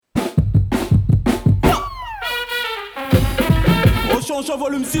Ochan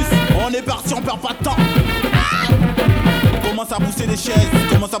volume 6. On est parti, on perd pas de temps. On commence à pousser les chaises,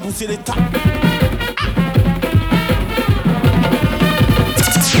 on commence à pousser les tables.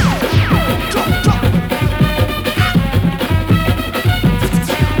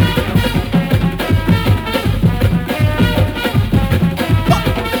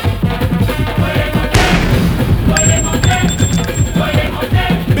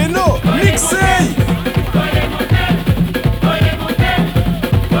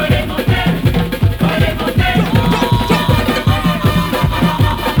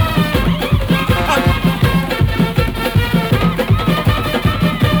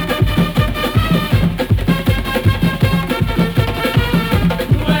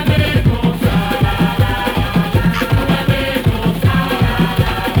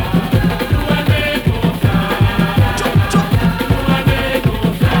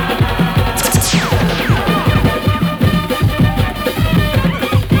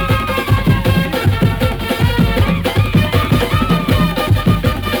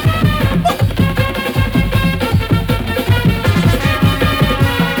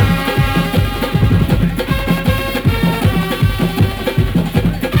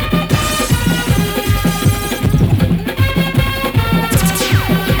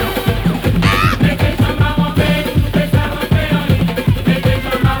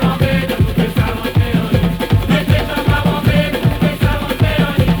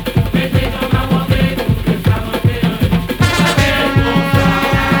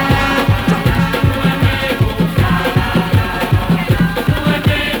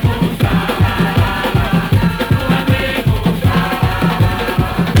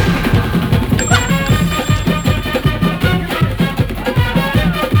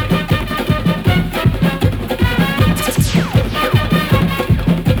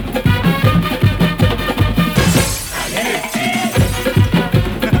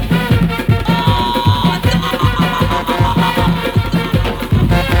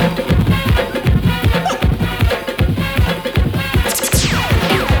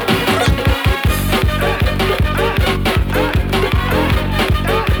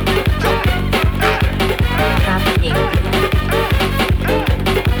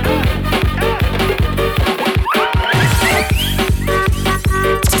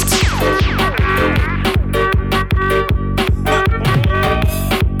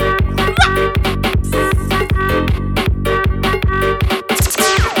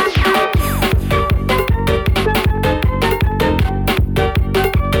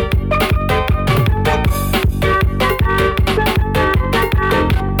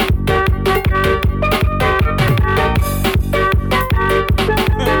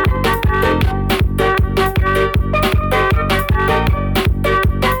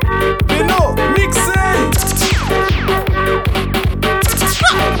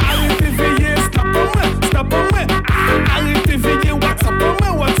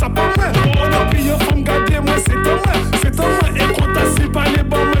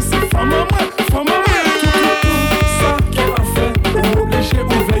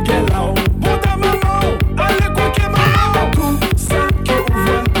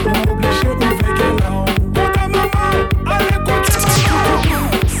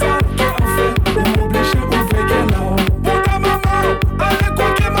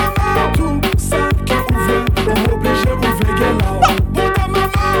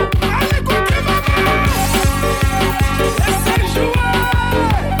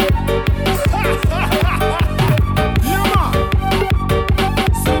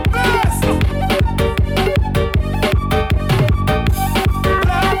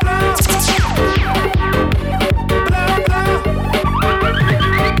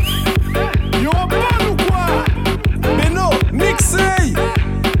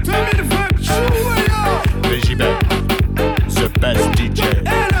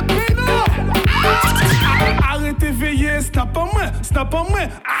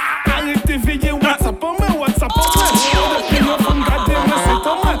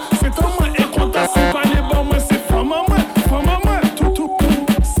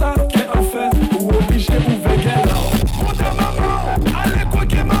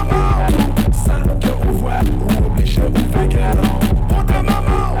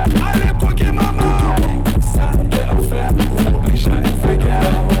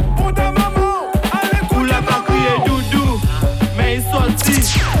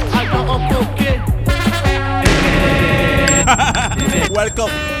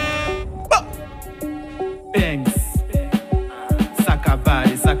 Welcome. Thanks.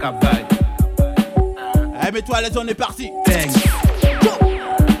 Sakabai, Sakabai. Eh, mets-toi à l'aise, on est parti. Thanks.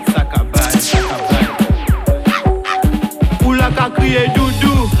 Sakabai, Sakabai. Oula ka crié.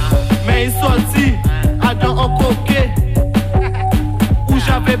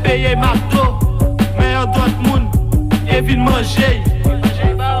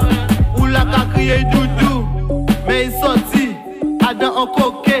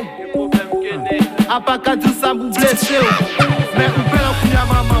 pas qu'à dire ça pour blesser. Mais où peut l'en couille à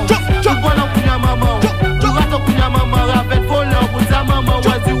maman? Où peut l'en couille à maman? Où rate l'en couille à maman? Avec volant pour ta maman.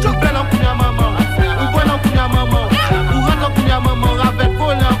 Vas-y, où peut l'en couille à maman? Où peut l'en couille à maman? Où rate l'en couille à maman? Avec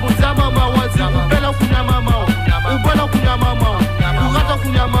volant pour ta maman. Vas-y, où peut l'en couille à maman? Où peut l'en couille à maman? Où rate l'en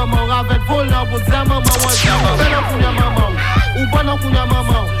couille à maman? Avec volant pour ta maman. Vas-y, où peut l'en couille à maman? Où peut l'en couille à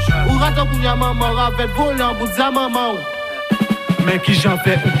maman? Où rate l'en couille à maman? Avec volant pour ta maman. Mais qui j'en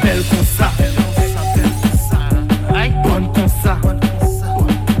fais une belle comme ça? Bonne comme ça.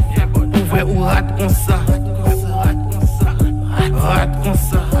 Ouvert ou rate comme ça. Rate comme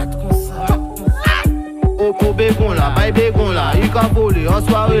ça. Au bégon là, bail bégon là. Il va voler en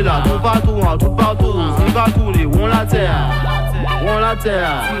soirée là. Tout partout, il va tourner. On la terre. On la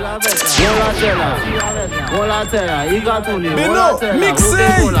terre. On la terre. Il va tourner. On la terre. Au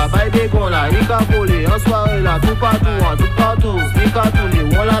bégon là, bail bégon là. Il va voler en soirée là. Tout partout, il va tourner.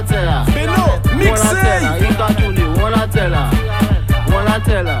 On la terre. On la terre. Il va tourner. On la terre.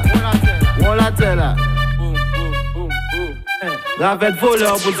 On la terre. Ravette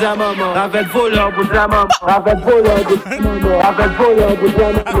voleur pour ta maman. Ravette voleur pour ta maman. Ravette voleur pour ta maman. Ravette voleur pour ta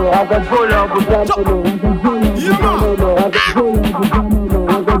maman. Ravette voleur pour ta maman. Ravette voleur pour ta maman.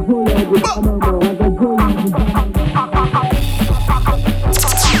 Ravette voleur pour ta maman.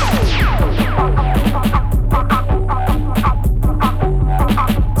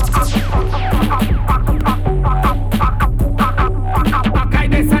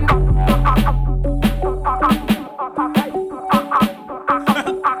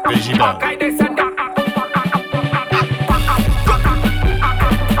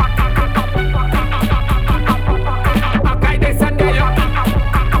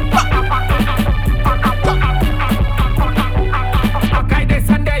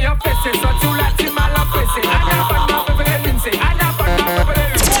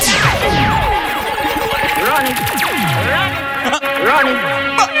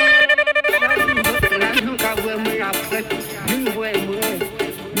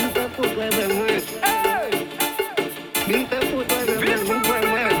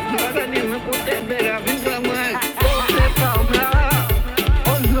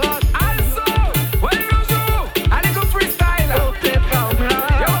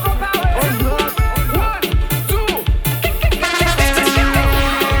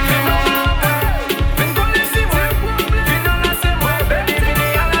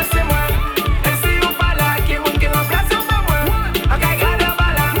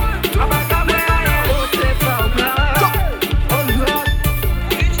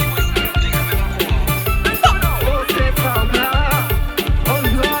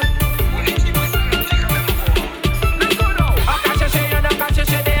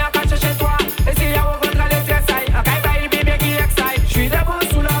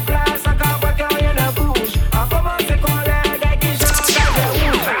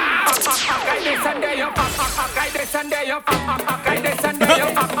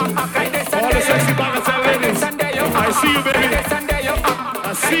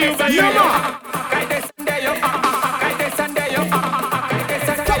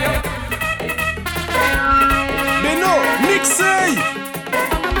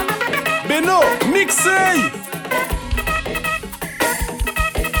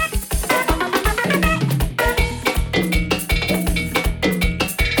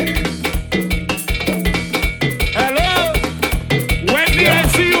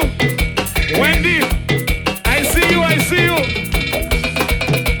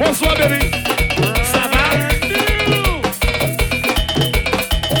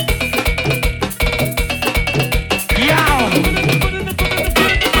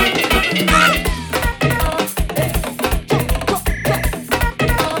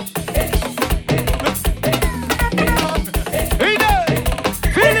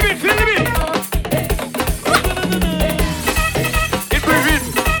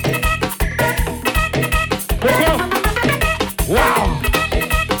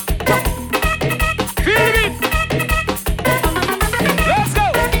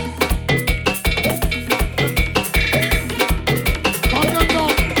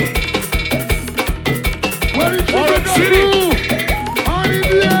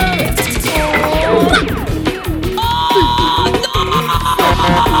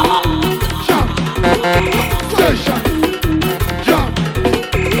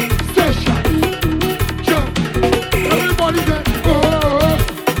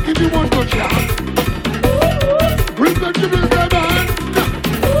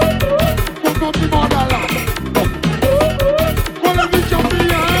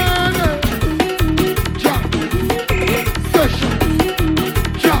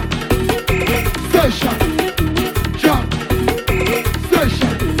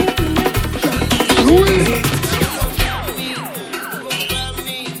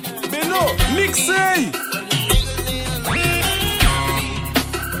 mixei.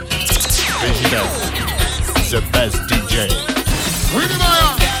 The best DJ.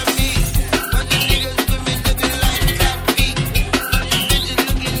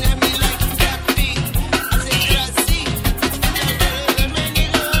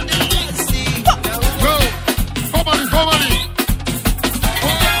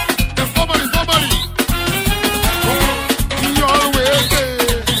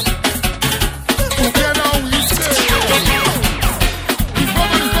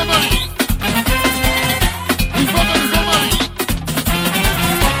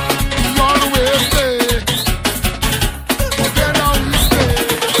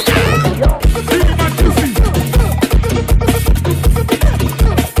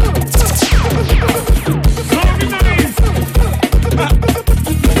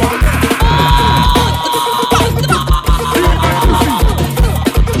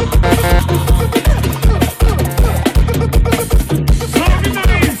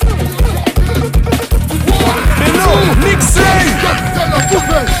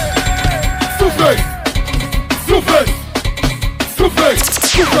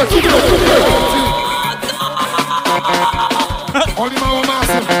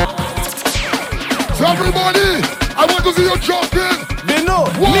 So everybody, I want to see you jumping. Beno,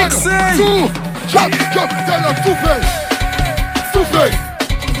 mixei. 1, 2, jump, tell them souffle, souffle,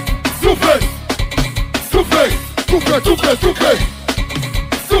 souffle, souffle, souffle, souffle, souffle, souffle,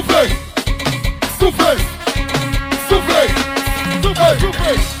 souffle, souffle, souffle,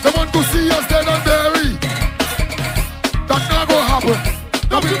 souffle. They want to see us dead and buried. That never happen.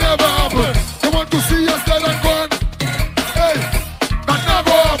 That will never happen. They want to see us dead and gone. Hey, that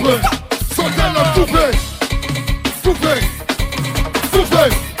never happen. So tell them souffle, souffle, souffle,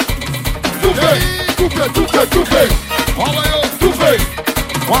 souffle, souffle, souffle, souffle. How are you? Souffle.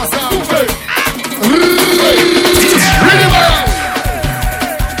 What's up? Souffle. Really well.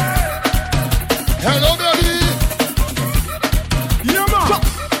 Hello, baby. Yeah, man.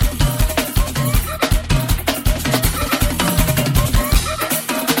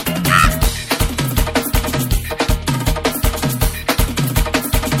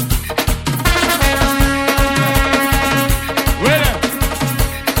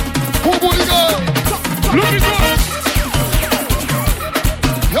 Who would you go? Look at that.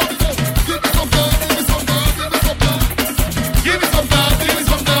 Here we go. Give me some love, give me some love, give me some love. Give me some love, give me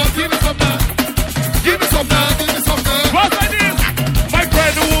some love, give me some love. Give me some love, give me some love. What I did? My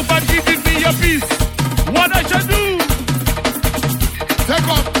friend who was giving me a piece. What I should do? Take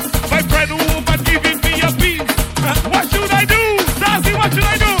off. My friend who was giving me a piece. What should I do? Sassy, what should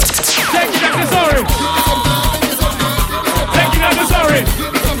I do? Take it as a sorry. Take it as a sorry.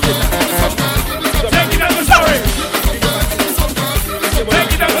 Take it as a sorry.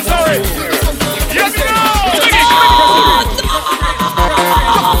 Take it as a sorry. Yes, no!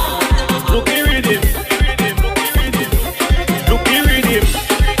 Look here with him. Look here with him.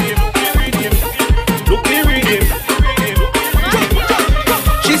 Look here with him.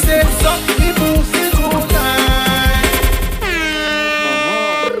 She said, suck the pussy tonight.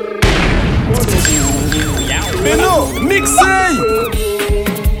 Beno, mixei.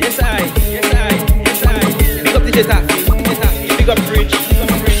 Yes, I. Big up the Jetta. Big up Bridge.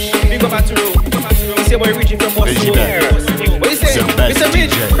 Big up Aturo. You say boy reaching from Moscow. What you say? The best Mr.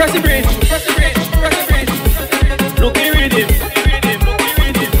 Bridge, DJ. cross the bridge. Look here with him.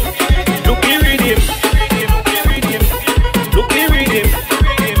 Look here with him. Look here with him.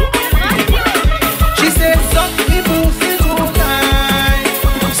 She said, suck the pussy tonight.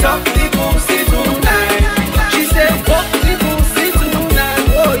 Suck the pussy tonight. She said, fuck the pussy tonight.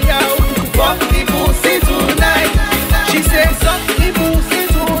 Oh yeah, fuck the pussy tonight. She said, suck the pussy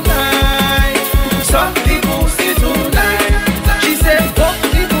tonight. Suck the pussy tonight. She said, fuck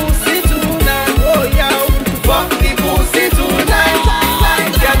the pussy tonight. Oh yeah, fuck the pussy tonight.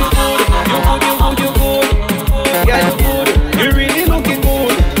 Yeah, you good. Yeah, you good. You really looking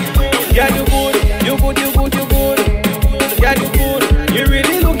good. Yeah, you good. Yeah, you good. You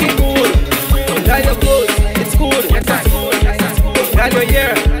really looking good. Yeah, your clothes, it's good. Yes, I. Yeah, your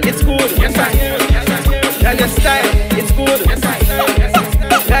hair, it's good. Yes, I. Yeah, your style, it's good. Yes, I.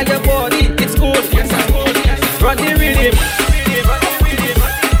 Yeah, your body, it's good. Yes, I. Run the rhythm.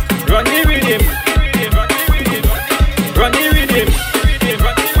 Run the rhythm. Run the rhythm.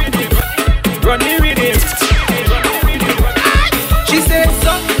 Run the rhythm. She said,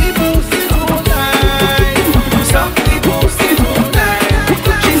 suck the pussy tonight. Suck the pussy tonight.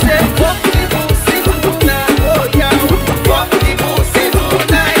 She said, fuck the pussy tonight. Oh yeah, fuck the pussy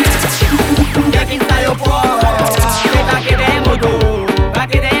tonight. Ya quita yo por, que queremos tú,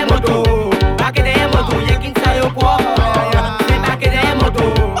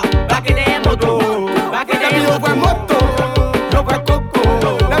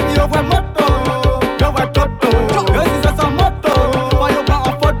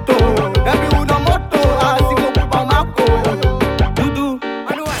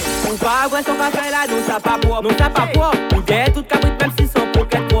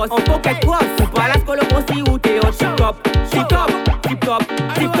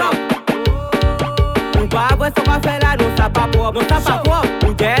 top. On va avoir ce qu'on va faire là, non ça pas propre, non ça pas propre.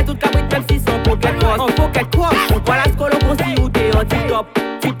 Ou t'es tout cabrit même si sans pour quelque chose. En faut quelque chose. On voit la scolo aussi ou t'es en tip top.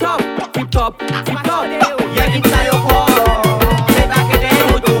 Tip top, tip top, tip top. Y'a qui t'a yo quoi? C'est pas que des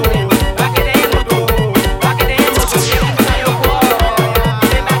motos, pas que des motos, pas que des motos. Y'a qui t'a yo quoi?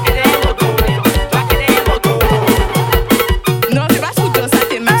 C'est pas que des motos, pas que des motos. Non, c'est pas sous ça,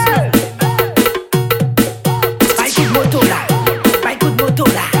 t'es max. Pas coup de moto là, pas coup de moto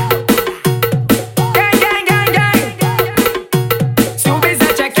là. Gang, gang, gang, gang. Si on baisse à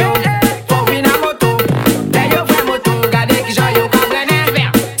check yo, faut venir à moto. D'ailleurs, vraie moto, regardez qui j'en yo cabrené.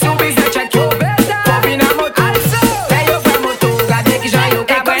 Si on baisse à check yo, faut venir à moto. D'ailleurs, vraie moto, regardez qui j'en yo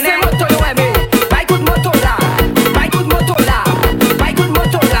cabrené. Moto yo aimé, pas coup de moto là, pas coup de moto là, pas coup de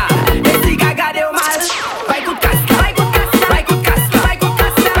moto là. Et si gagade au mal, pas coup de casque, pas coup de casque, pas coup de casque, pas coup de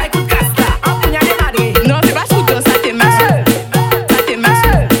casque, pas coup de casque là. En pugnal des madres. Non, c'est pas sous ça, t'es max. Ça, t'es max. Ça,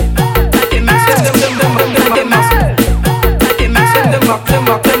 t'es max. Ça, t'es max. Ça, t'es max. Ça, t'es max. Ça, t'es max. Ça, t'es max. Ça, t'es max.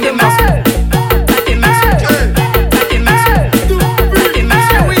 Ça, t'es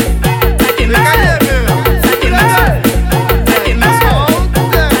max. Ça, t'es max. Ça, t'es max.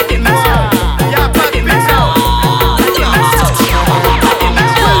 Ça, t'es max. Y'a pas de maison.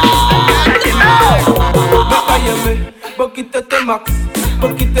 Boquite te max,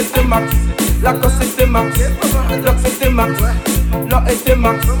 boquite te max, la cosse te max, l'ox te max, l'o te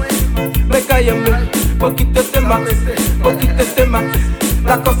max, bekayeme, boquite te max, boquite te max,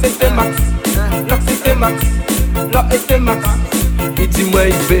 la cosse te max, l'ox te max, l'o te max. Il dit moi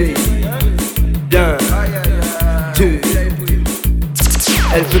il paye. Bien. Deux.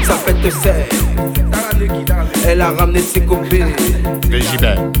 Elle veut que sa fête te serre. Elle a ramené ses copines. VJB,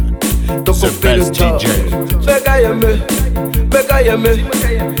 Donc on the fait le best job. DJ. Bekayeme, bekayeme,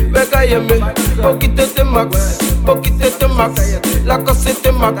 bekayeme. Boquite te max, boquite te max, la cosse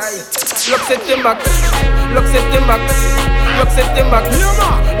te max, l'ox te max, l'ox te max, l'ox te max,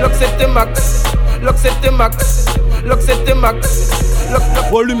 l'ox te max, l'ox te max, l'ox te max,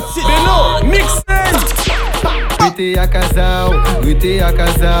 Volume 6. Rete a casal,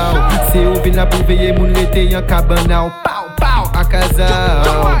 se ou vin la pou veye moun rete yon kabanal. Pow, pow, a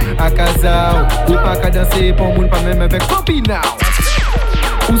casal, ou pa ka danse pon moun pa mèm avec copinal.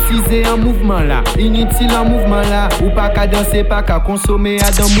 Ou si c'est un mouvement là, inutile en mouvement là. Ou pas qu'à danser, pas qu'à consommer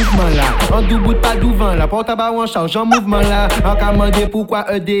à dans mouvement là. En doubout pas d'ouvant là, porte à bas ou en charge en mouvement là. En qu'à demander pourquoi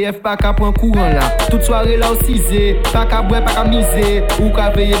EDF pas qu'à prendre courant là. Toute soirée là aussi c'est, pas qu'à boire, pas qu'à miser. Ou qu'à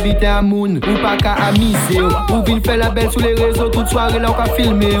veiller vite à moun, ou pas qu'à amuser. Ou vin faire la belle sur les réseaux, toute soirée là ou qu'à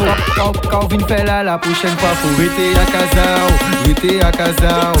filmer. Quand vin faire là la prochaine fois faut rester à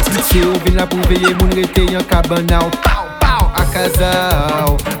casa. Si ou vin là pour veiller moun rete yon cabanao.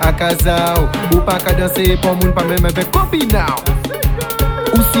 A casal, ou pas qu'à danser pour moun pas même avec copinal.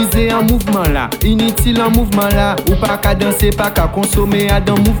 Ou si c'est un mouvement là, inutile en mouvement là. Ou pas qu'à danser, pas qu'à consommer à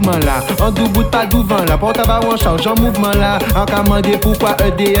dans mouvement là. En doubout pas d'ouvant là, porte à bas ou en charge en mouvement là. En qu'à demander pourquoi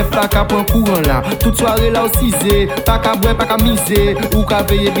EDF pas qu'à prendre courant là. Toute soirée là aussi c'est, pas qu'à boire, pas qu'à miser. Ou qu'à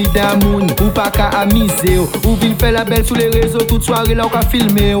veiller vite à moun, ou pas qu'à amuser. Ou vin faire la belle sur les réseaux, toute soirée là ou qu'à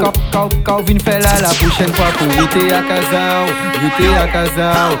filmer. Quand vin faire là la prochaine fois pour rester à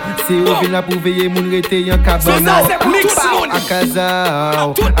casa. Si ou vin là pour veiller moun rete yon cabanal.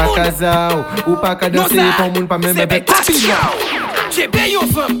 A casal, ou pas qu'à danser pour moun pas même avec copinal. J'ai payé aux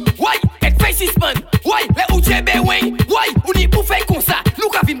femmes, ouais, et fait 6 man, ouais, les ou j'ai payé, ouais, ou ni pour faire comme ça, nous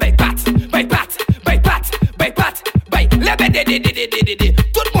qu'à vin bay pat, les BDDDDDD,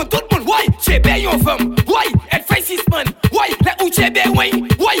 tout le monde, ouais, j'ai payé aux femmes, ouais, et fait 6 man, ouais, les ou j'ai payé, ouais,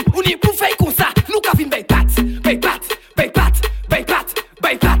 ou ni pour faire comme ça, nous qu'à vin bay pat,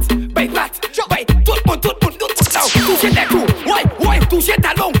 tout le monde, touchez des coups, ouais, touchez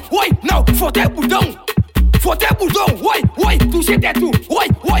talons, ouais, non, faut des boudons, ouais, touchez des tout, ouais,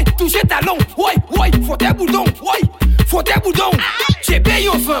 touchez talons, ouais, faut des boudons, j'ai payé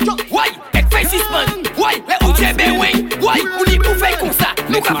aux femmes, ouais, et fait 6 man, ouais, les ou j'ai payé, ouais, ou ni pour faire comme ça,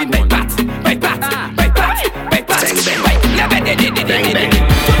 nous qu'à vin bay pat, les BDDDDD,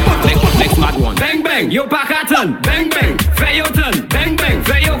 tout le monde, bang bang, yo pas carton, bang bang, fais yo ton, bang bang,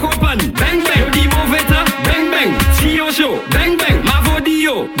 fais yo copain, bang bang, yo di mauvais temps, bang bang, si yo show, bang bang, ma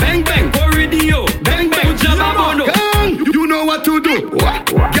vodio, bang bang, corridio, bang bang, jababono, You know what to do.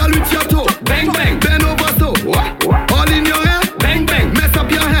 Galutiato. bang bang, Ben over so. All in your head. bang bang, Mess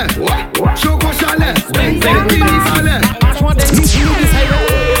up your head. Choco chalet. bang bang, Mini chalet.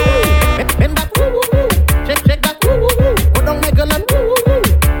 Bend that woo woo woo, shake that woo woo woo. Go down my girl and woo woo woo.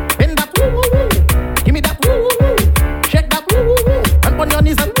 Bend that woo woo woo, give me that woo woo woo.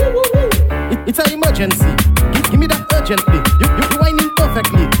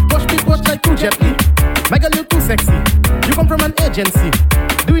 emergency.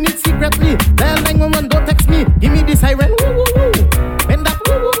 Doing it secretly. Dial 911, don't text me. Give me the siren. Woo woo woo. Bend that.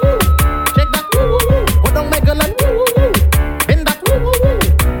 Woo woo woo. Check that. Woo woo woo. Put down my girl and woo woo woo. Bend that. Woo woo woo.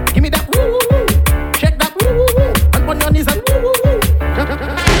 Give me that. Woo woo woo. Check that. Woo woo woo. And on your knees and woo woo woo.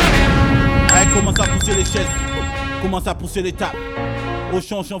 Allez, commence à pousser les chaises. Commence à pousser les tables.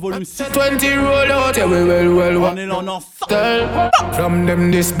 Ochan, volume 6. 20 roll out, yeah, well. On est là, on est ensemble. From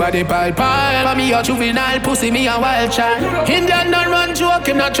them this body pile. For me a juvenile, pussy me a wild child. Indian don't run joke,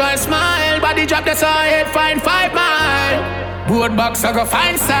 him not try smile. Body drop the side, find 5 mile. Board box I go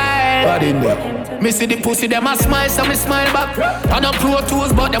find side. Body in there. Me see the pussy, them a smile, so me smile back. I no pro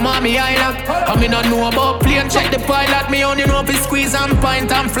tools, but them want me eye lock. I me not know about plane, check the pilot. Me only know if he squeeze and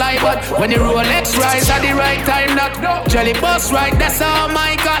point and fly. But when the Rolex rise at the right time, that jelly bus right, that's all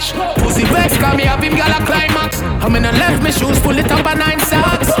my gosh. Pussy vex, cause me have him gal a climax. I me not left me shoes, pull it up a 9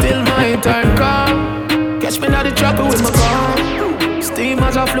 socks. Still my time come. Catch me now the chopper with my gun. Steam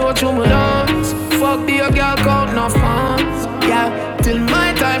as I flow through my lungs. Fuck the girl count no funds. Yeah, till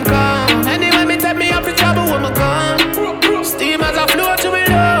my time come. Anyway, me take me up the trouble with my gun. Steam as I flow through my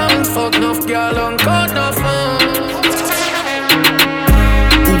lungs. Fuck enough girl on count no funds.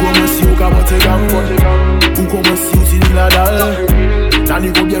 Ou comme si ou capote gang. Ou comme si ou tini la dalle. Tani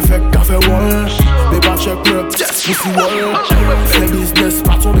go bien fait café wall. Mais pas check me, pussy wall. Fais business,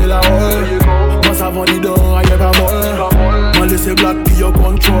 pas tomber la hole. Moi ça vend dedans, aïe pas molle. M'en laisse black qui yo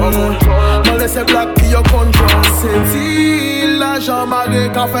control. M'en laisse black qui yo control. C'est-il l'argent maré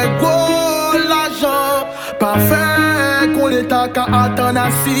qu'a fait gros l'argent. Parfait qu'on l'état qu'a attendre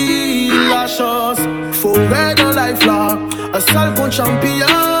assis la chance. Forêt dans life là, un sale compte champion.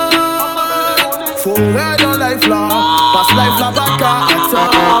 Forêt dans life là, passe life là pas qu'à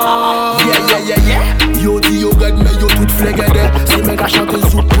attendre. Yeah. Yo dit yo red mais yo tout flegade. C'est mec à chanter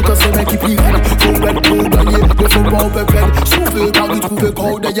sous pourtant c'est mec qui plie. Faut red pour gagner, mais faut pas on peut perdre. Sauver par y trouver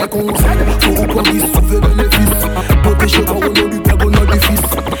quand derrière conseil. Faut qu'on dise sauver bénéfice. Protéger quand on a du père on a du fils.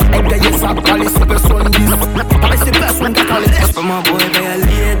 Et derrière ça pas laisser personne dise. Pas laisser personne qui parle. For my boy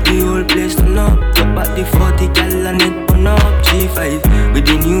violate the whole place to know. Top at the 40 gal and it on up G5 with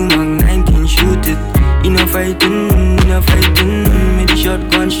the new Mag 19 shoot it. In a fighting. Me the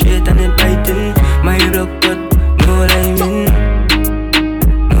shotgun straight and it biting. My block cut, no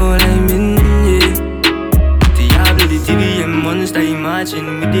liming, yeah. Diablo the TVM monster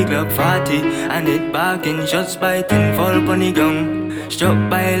marching with the Glock 40 and it barking, shots biting, fall upon the ground, struck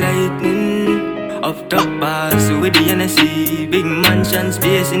by lightning. Up top bars with the NSC, big mansion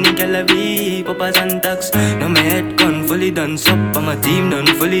space in the gallery, Papas and tax. Now my head gun fully done up, and my team done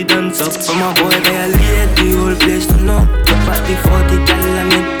fully done up. For my boy violate the whole place to know. Top at the 40 gal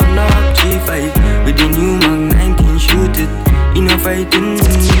and it on up G5 with the new Mag 19 shoot it. In a fighting,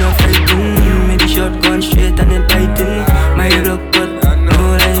 me the shotgun straight and it biting. My block cut,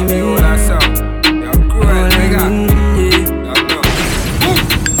 no liming,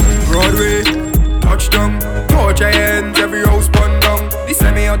 Broadway. Touchdown, touch your hands, every house burn down. The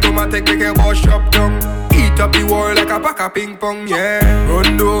semi-automatic make a boss drop down. Eat up the wall like a pack of ping pong, yeah.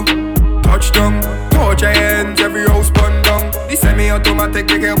 Rondo, touchdown, touch your hands, every house burn down. The semi-automatic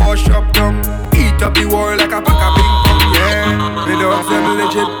make a boss drop down. Eat up the wall like a pack of ping pong, yeah. The dogs them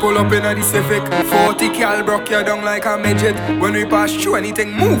legit, pull up in a the Civic. 40 cal broke you down like a midget. When we pass through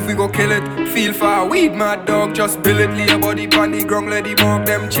anything move, we go kill it. Feel for weed, mad dog, just bill it. Lay your body on the ground, let the mug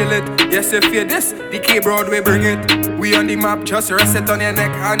them chill it. Yes, if you this, the K Broadway bring it. We on the map, just rest it on your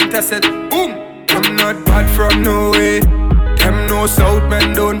neck and test it. Boom! I'm not bad from no way. Them no South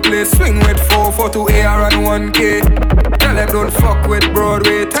men don't play. Swing with 442 AR and 1K. Tell them don't fuck with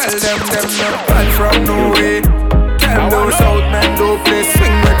Broadway. Tell them not bad from no way. Tell them no South men don't play.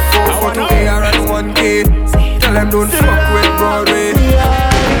 Swing with 442 AR and 1K. Tell them don't fuck with Broadway.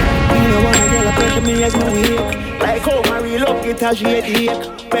 You know wanna girl a pressure me as my wake. Like how my real up get a shade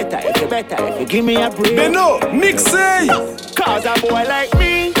ache. Better if you give me a break. Beno, mixing. Cause a boy like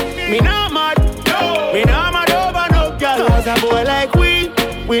me not mad. Me not mad over no girl. Cause a boy like we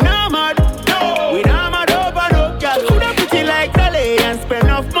not mad. We not mad over no girl. Coulda pretty like Dolly and spend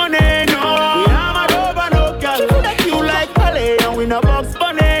enough money, no. We not mad over no girl. Coulda cute like Dolly and we no box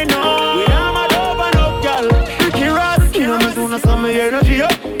bunny, no. We not mad over no girl. Ricky Ross, you know me do no summer energy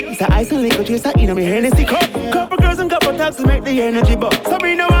up. It's a ice and liquor chaser, you know me Hennessy cup. Couple girls and couple tags to make the energy buck. So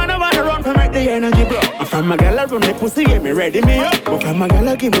me no wanna run for make the energy blow. From my gal I run the pussy, get me ready me up. But from my gal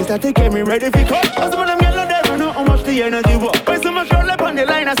I give me start to get me ready for cut. Cause some of them gal I never know how much the energy work. When so much roll up on the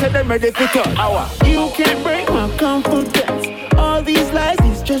line, I said them ready for cut. You can't break my confidence. All these lies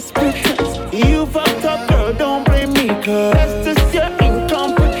is just pretense. You fucked up, girl, don't blame me. Cause that's just your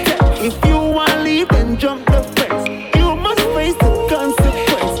incompetence. If you wanna leave, then jump the fence. You must face the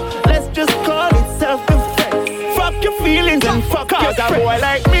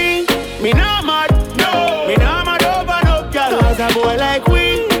like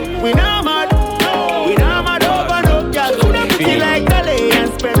we not mad. We not mad over no girl. Who da pretty like Dolly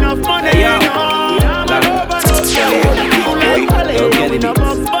and spend enough money? We not mad over no girl. Who like Dolly and we not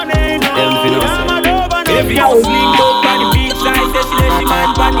box money? We not mad over no girl. Every house linked up on the beach side, say she let she man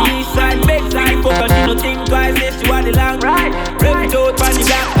on the east side, bed side, fuck her, she no think twice, say she want the long ride. Rev it out on the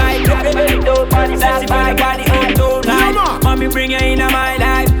black eye, rev it out on the black eye, body on tone life. Mommy bring her into my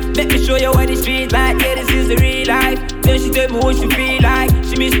life, let me show you what the streets like, yeah this is the real life. Then she tell me what she feel like,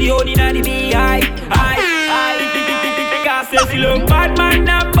 she miss the holding on the beehive. Because say she look bad man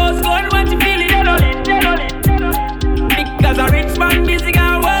and boss gun when she feel it, because a rich man busy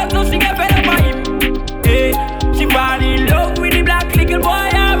and work, so she get fed up on him. She fall in love with the black little boy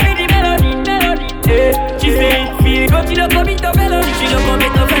and with the melody. She say it feel good, she don't commit no felony. She don't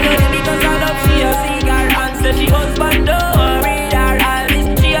commit no felony because I love she a cigar and say she husband don't read her all this.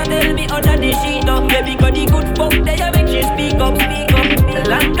 She a tell me under the sheet up, yeah because the good fuck they make she speak up.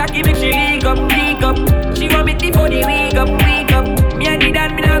 Land cocky make she leak up. She want me before the week up. Me and the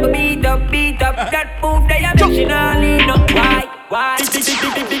dan me nah go beat up. That move they a make she nah lean up. Why?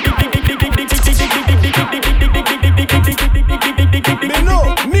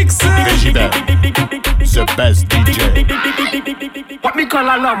 The best DJ. What me call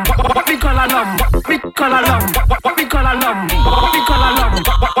a lump? What me call a lump? What me call a lump? What me call a lump? What me call a lump?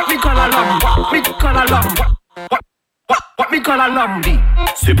 What me call a lump? What me call a lump? What me call a lambi?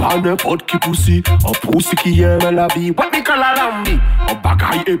 C'est pas n'importe qui poussi, un poussi qui aime la vie. What me call a lambi? Un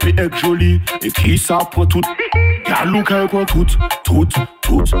bagaille épais et joli, et qui ça pour tout. Galou qu'elle pour tout.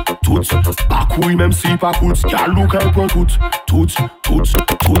 Pas couille même si pas coûte. Galou qu'elle pour tout.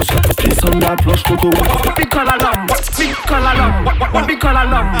 Descends la cloche toto. What me call a lamb? What me call a lamb? What me call a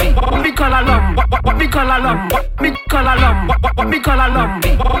lamb? What me call a lamb? What me call a lamb? What me call a lamb? What me call a lamb?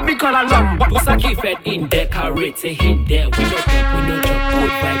 What me call a lamb? Tout ça qui fait in decorate in there. We no drop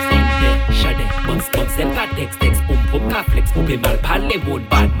good vibes in there. Shade, box, and cat text, pum, flex, poupée mal, parler mode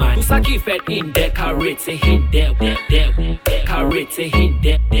bad man. Tout ça qui fait in decorate in there. Decorate in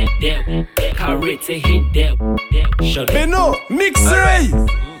there. Decorate in there. Shade. Mais non, mixer.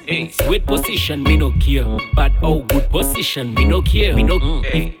 Sweet position, me no care. But oh, good position, me no care.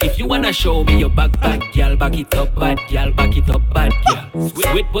 If you wanna show me your back, girl, back it up, bad girl, back it up, bad girl.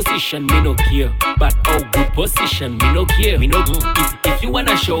 Sweet position, me no care. But oh, good position, me no care. If you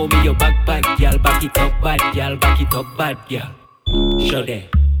wanna show me your back, girl, back it up, bad girl, back it up, bad girl. Show them.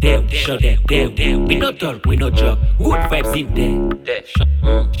 Show them. We no talk, we no joke. Good vibes in there.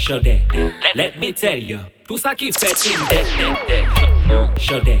 Show them. Let me tell you. Tout ça qui fait in there.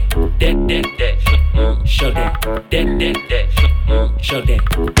 Show them. Show them. Show them.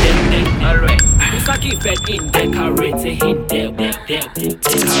 Alright. Tout ça qui fait in decorate in there.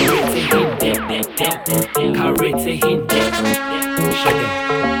 Decorate in there. Show them.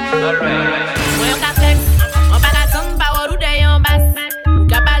 Alright. Mwen ka flex, on pa ka son pa ou de yon bas. Ou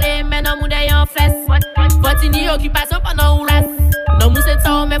ka pale men nan mou de yon fles. Foti ni okupasyon pendant ou ras. Non mou se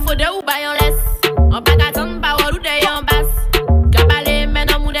ton men fode ou bayon les. On pa ka son pa ou de yon bas. Ou ka pale men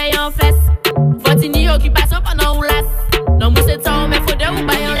nan mou de yon fles. Foti ni okupasyon pendant ou ras. Non mou se ton men fode ou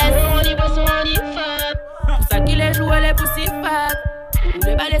bayon les. On y bosse, on y fuck. Tout ça qui les joue les poussi fuck. Ou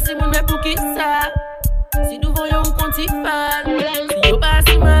les balles si moun men pou ki sa. Si nous voyons ou konti fan. Si yo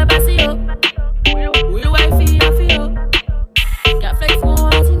basi mwen basi yo. Ou yo wifi yo fiyo. Ka flex moun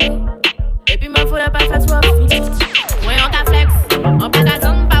atino. Et puis m'en faut pas faire trop fini. Mwen yon ka flex. On pa ka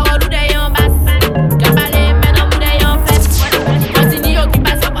zon pa ou de yon bas. Ka pale men an mou de yon fes. Continue yo ki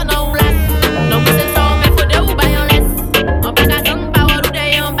passe pendant ou las. Non mou se son men fode ou bayon les. On pa ka zon pa ou de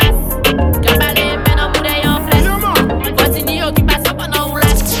yon bas. Ka pale men an mou de yon fes. Continue yo ki passe pendant ou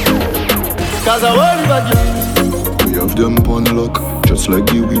las. Cause I worry about you. We have them on lock, just like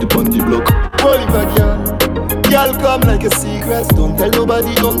the weed on the block. Worry about you. Girl come like a secret, don't tell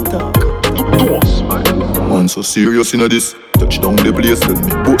nobody, don't talk. Man so serious inna this, touch down the place, then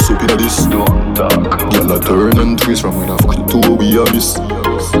me boats up inna this. Don't talk. Girl a turn and twist from when I fuck the two we a miss.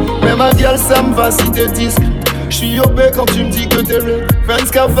 Mais ma girl ça me va si t'es disque. J'suis au bec quand tu me dis que t'es real.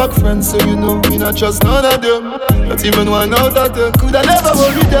 Friends can fuck friends, so you know me not trust none of them. Not even one out of them. Could I never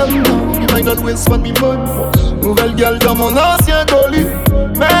worry them, no. You might not waste what me money. Nouvelle girl dans mon ancien colis.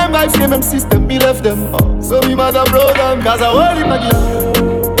 Même vibes, les mêmes systèmes, me left them. So me mad blow them, cause I worry my girl.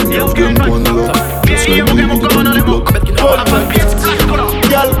 We have them on lock, just like the weed on the block.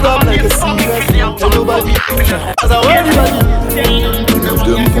 Girl come like a secret, tell nobody. Cause I worry my girl. We have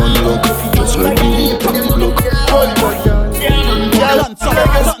them on lock, just like the weed on the block. Holy boy, girl.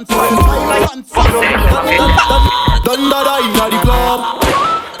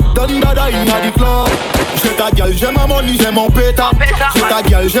 Dundada inna the club. J'fais ta gueule gueule, j'ai ma money, j'ai mon pétard. J'ai ta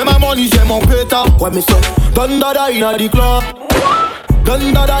gueule, j'ai ma money, j'ai mon pétard. Ouais mais ça, donne dada inna the club.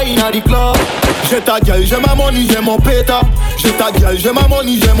 Donne dada inna the club. J'ai ta gueule, j'ai ma money, j'ai mon pétard. J'ai ta gueule, j'ai ma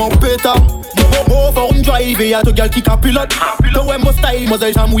money, j'ai mon pétard. Mo for un drive, y'a ton gal qui capilote. Ton ouais mon style, moi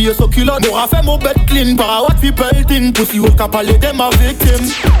j'ai mouillé so culotte. M'aura fait mon bed clean, para what people think. Pussy ou qu'a parlé de ma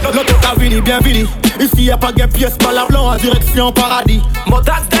victime. Notre ta vini, bien vini. Ici y'a pas de pièce, pas la blanc en direction paradis. Mon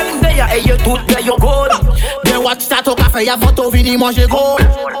tax d'elle y'a et y'a tout, y'a yo gold. Bien watch ça ton café, y'a photo vini, manger gros.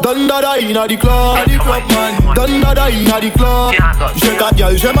 Donne dada inna the club, man. Donne dada inna the club. J'ai ta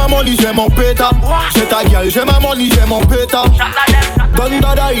gueule, j'ai ma money, j'ai mon pétard. J'ai ta gueule, j'ai ma money, j'ai mon pétard. Donne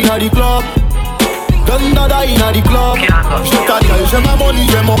dada inna the club. Donne dada inna the club. J'ai ta gueule, j'ai ma money,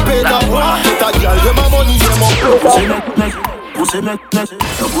 j'ai mon pétard. J'ai ta gueule, j'ai ma money, j'ai mon pétard. Poussez mec,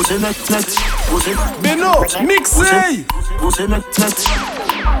 poussez mec, poussez. Beno, mixez. Poussez mec,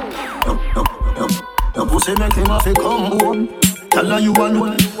 poussez mec, il m'a fait comme one. Tell her you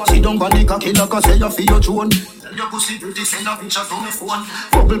alone. Sit down on the cocky like I say you feel your tone. Tell your pussy pretty, send a picture from my phone.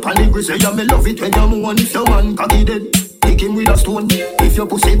 Bubble pan the grizzly, yeah me love it when you moan. If your man cocky dead, kick him with a stone. If your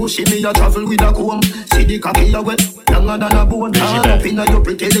pussy bushy, me a travel with a comb. See the cocky a wet, younger than a bone. Hard up inna your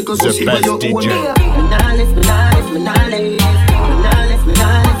pretty little pussy where you own. Me nah lift, me nah lift, me nah lift. Me nah lift, me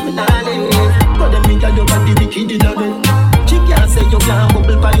nah lift, me nah lift. But them nigga you got the wicked inna bed. She can't say you can't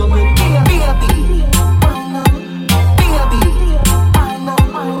bubble by your bed. Baby.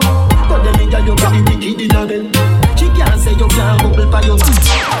 You got the wicked in a bed. She can't say you can't bubble by your bed.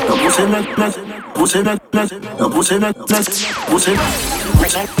 Poussez mec, poussez mec, poussez mec,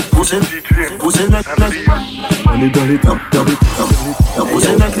 poussez mec. On est dans les temps,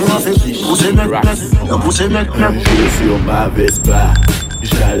 poussez mec, poussez mec. Sur ma Vespa,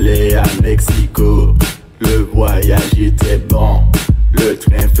 j'allais à Mexico. Le voyage était bon. Le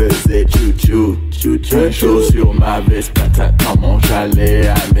train faisait chou-chou, chou-chou, chaud sur ma Vespa. Ta maman, j'allais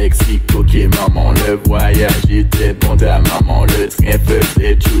à Mexico. Ok maman, le voyage était bon. Ta maman, le train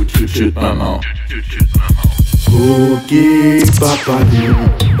faisait chou-chou, chou maman. Ok,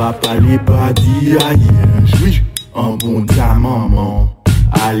 papa n'est pas dit ailleurs. J'suis un bon ta maman.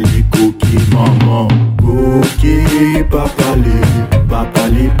 Allez coquille maman. Ok, papa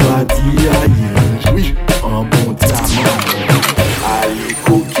n'est pas dit ailleurs. J'suis un bon ta maman. Allez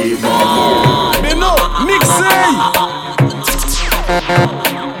coquille maman. Mais non, mixez.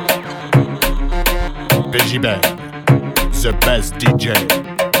 PJB, the best DJ.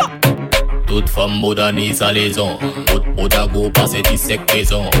 Toute femme modernise à l'aison. Oda go pass it is sick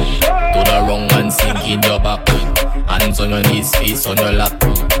prison. To the wrong man sink in your back. Hands on your knees, face on your lap.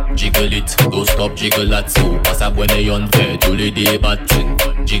 Jiggle it, don't stop, jiggle that so. Pass a bonne yon fait, tous les débats.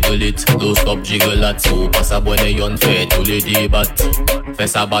 Jiggle it, don't stop, jiggle that so. Pass a bonne yon fait, tous les débats. Fais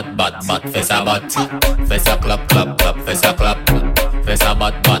ça bat, fais ça bat. Fais ça clap, fais ça clap. Fais ça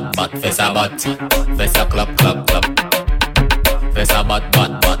bat, fais ça bat. Fais ça clap. Fais ça bat,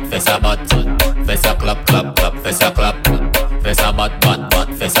 fais ça bat. Fais ça clap, fais ça clap. Fais ça bat,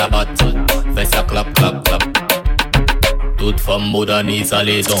 fais ça bat. Fais ça clap. Toute femme modernise à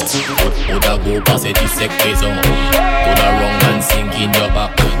l'aison. Oda go pass it is sick prison. To the wrong man sink in your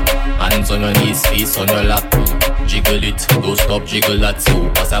back. Hands on your knees, face on your lap. Jiggle it, don't stop, jiggle that so.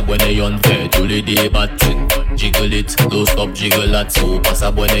 Pass a bonne yon fait, tous les débats. Jiggle it, don't stop, jiggle that so. Pass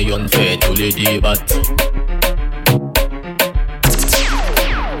a bonne yon fait, tous les débats.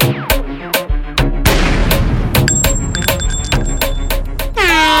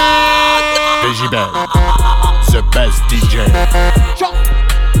 PJB, the best DJ.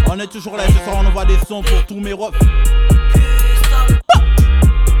 On est toujours là, ce soir on envoie des sons pour tous mes refs.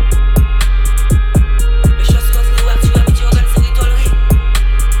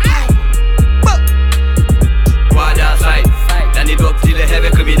 Danny Dog, il est heavy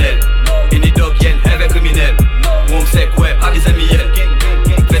criminel. Ini Dog, yen heavy criminel. Moum c'est quoi, à des amis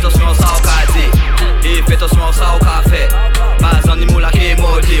fais attention à ça au cas et fais attention à ça au café. Pas un animal là qui est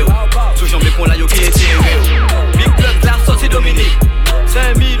maudit. Toujours mes ponts là yo qui est tiré. Big Blood, la sortie Dominique.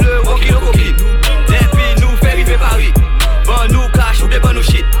 5000 € kilo coquine. Depuis nous fait river Paris. Bon nous cash ou des bon nous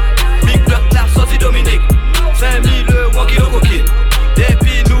shit. Big Blood, la sortie Dominique. 5000 € kilo coquine.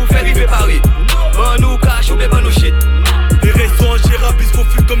 Depuis nous fait river Paris. Bon nous cash ou des bon nous shit. Les réseaux ingérables, ils se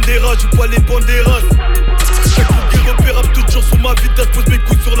faufilent comme des rats, je vois les bandes des races. Chaque coup qui repérable, toujours sur ma vitesse, pose mes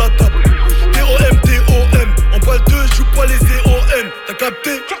couilles sur la table. DOM, en balle 2, je joue pas les EOM. T'as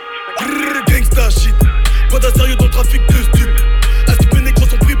capté? Gangsta shit. Pas d'un sérieux dans le trafic de stupes. Asip et négros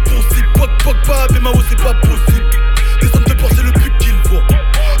sont pris pour cible. Poc, pas, BMAO c'est pas possible. Les hommes de porc c'est le but qu'ils voient.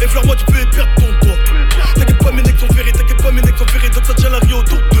 Et fleur-moi tu peux y perdre ton doigt. T'inquiète pas mes necks sont ferrés, donc ça tient la rie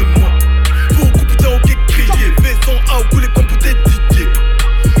autour de moi. Beaucoup putain au gay crier.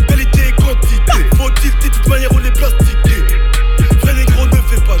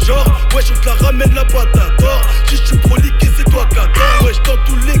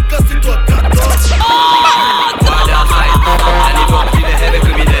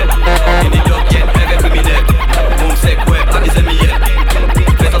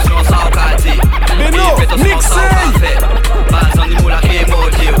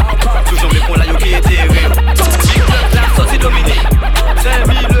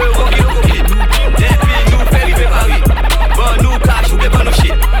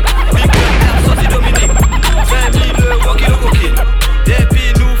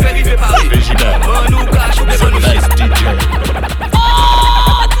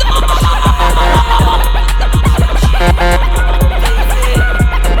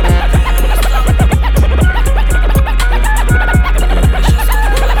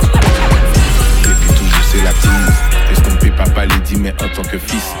 tant que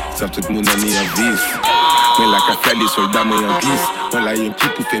fils, ça tout le monde en est un vice. Mais la café, les soldats, mais en glisse. Voilà, y'a un qui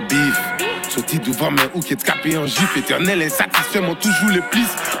pour faire bif. Sauti devant, mais où qui est capé en gif. Éternel, insatisfait, m'ont toujours les plis.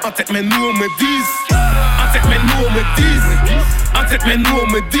 En tête, mais nous, on me dise. En tête, mais nous, on me dise. En tête, mais nous,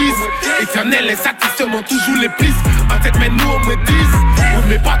 on me dise. Éternel, insatisfait, m'ont toujours les plis. En tête, mais nous, on me dise. Oui,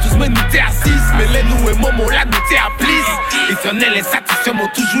 mais pas tous, mais nous, t'es à 6. Mais les nous et Momo, là, nous, t'es à plis. Éternel, insatisfait, m'ont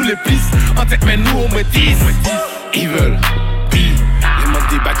toujours les plis. En tête, mais nous, on me dise. Ils veulent.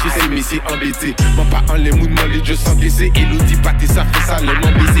 Débattu, c'est Messi embêté. Mon pas en les mouns, les dieux sans blesser. Elodie pâté, ça fait ça, les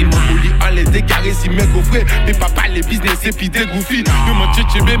mains baissées. Mon mouli en les décarrés, si mes coffrets. Mais papa, les business, et puis des goufis. Mais mon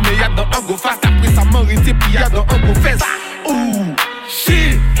tchétchébé, mais y'a dans un go face. Après ça, m'a resté, puis y'a dans un go fesse. Ouh,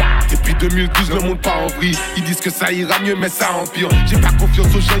 shit. Depuis 2012, le monde part en vrille. Ils disent que ça ira mieux, mais ça empire. J'ai pas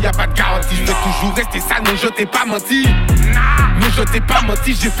confiance aux gens, y'a pas de garantie. Je vais toujours rester sale, non, je t'ai pas menti. Non, je t'ai pas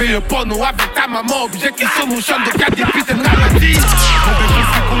menti. J'ai fait un porno avec ta maman. Objectif sur mon champ, donc y'a des putains de ralentis.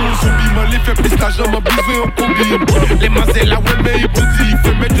 C'est comme un zombie, man, les fait pistage, m'a brisé en combi. Les mains c'est là, ouais, mais il bouti. Il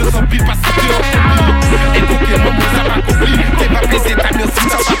fait mettre 200 piles, pas citer en combi. Et donc, maman, ça m'a compris. T'es pas blessé, t'as bien si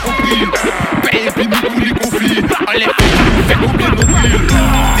t'as pas compris. Paye et puis nous pour les conflits. On les fait combien nos prix.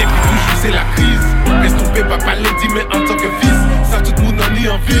 Depuis toujours, c'est la crise. Laisse tomber, papa l'a dit, mais en tant que fils, ça tout le monde en est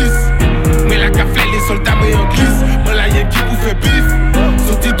en vice. Mais la café, les soldats, mais en glisse. Moi, là, y'a qui vous fait bif.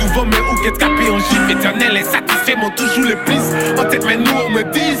 Sauter devant, mais où qu'est-ce capé en gif. Éternel, insatisfait, m'ont toujours les plis. En tête, mais nous, on me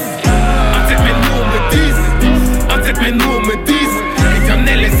dise. En tête, mais nous, on me dise. En tête, mais nous, on me dise.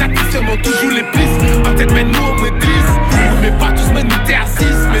 Éternel, insatisfait, m'ont toujours les plis. En tête, mais nous, on me dise. Oui, mais pas tous, mais nous, t'es à 6.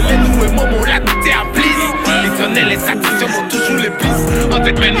 Mais les nous et Momo, là, nous, t'es à plis. Éternel, insatisfait, m'ont toujours les plis. En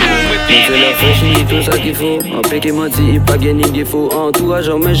tête, mais nous, on me dise. On fait la fraîchie, tout ça qu'il faut. En paix qui menti, pas gagné défaut. Entourage,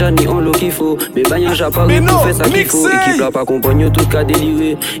 en main, j'en ai en l'eau qu'il faut. Mais bagnons, j'apparais pour faire ça qu'il faut. Équipe là, pas compagnon, tout cas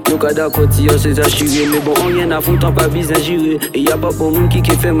déliré. Nous, cas d'accord, c'est assuré. Mais bon, on rien à foutre, tant pas besoin gérer. Et y'a pas pour moun qui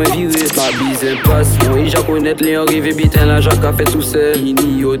fait me virer. Pas besoin passe, moi, j'ai connaît les arrivés, bitin là, j'ai fait tout seul.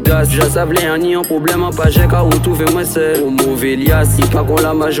 Ini audace, j'ai sablé, un ni un problème, pas j'ai qu'à retrouver moi seul. Au mauvais lias, si pas qu'on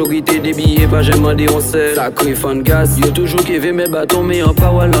la majorité des billets, pas j'ai demandé on sel. Sacré fan gaz, y'a toujours qui veut mes bâtons, mais en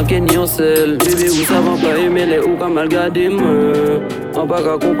parole, en kenny on sel. Bébé, vous savez pas aimer les ou comme mal garder moi. On pas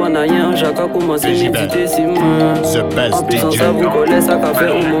qu'à comprendre rien, j'ai qu'à commencer à méditer si moi. En plus, on s'avoue qu'on laisse à café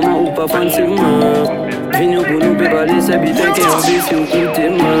au moment où pas fan c'est moi. Viens pour nous pébaler, c'est bitin qui est en vie si vous comptez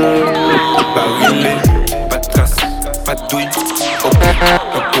moi. Pas rilé, pas de trace, pas de douille.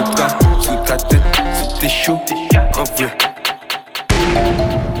 Un coca sous ta tête, c'était chaud, en vieux.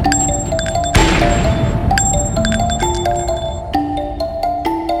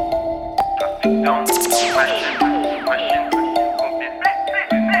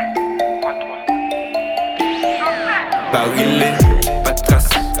 Pas rilé, pas de trace,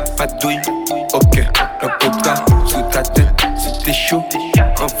 pas de douille. Ok, un coca sous ta tête, c'était chaud,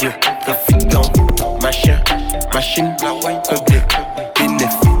 en vieux. Trafiquant, machin, machine, complet, bénéf,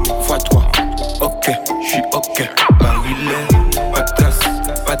 x3. Ok, j'suis ok. Pas rilé, pas de trace,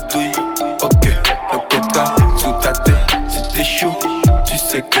 pas de douille. Ok, un coca sous ta tête, c'était chaud. Tu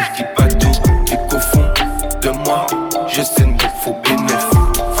sais que j'dis pas tout, t'es qu'au fond de moi, je sais qu'il faut bénéf,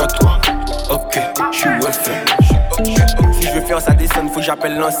 x3. Ok, j'suis welfare. Si je veux faire ça descendre, faut que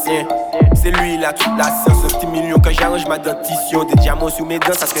j'appelle l'ancien. C'est lui, il a toute la science. Ce petit million que j'arrange ma dentition. Des diamants sous mes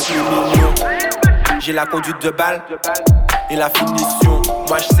dents, ça serait plus mignon. J'ai la conduite de balle et la finition.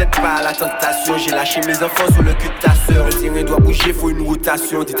 Moi je cède pas à la tentation. J'ai lâché mes enfants sur le cul de ta sœur. Le terrain doit bouger, faut une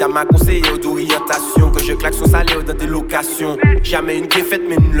rotation. Dites à ma conseillère d'orientation que je claque son salaire dans des locations. Jamais une défaite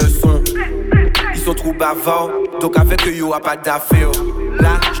mais une leçon. Ils sont trop bavards, donc avec eux y'a pas d'affaires.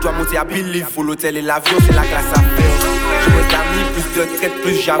 Là, je dois monter à Believe. Pour l'hôtel et l'avion, c'est la classe à faire. J'ai moins d'amis, plus de traite,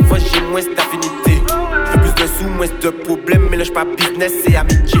 plus j'avance, j'ai moins d'affinité. Je veux plus de sous, moins de problèmes. Mélange pas business et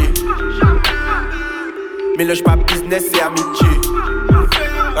amitié. Mélange pas business et amitié.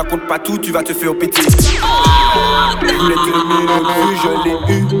 Raconte pas tout, tu vas te faire péter. Je voulais te plus, je l'ai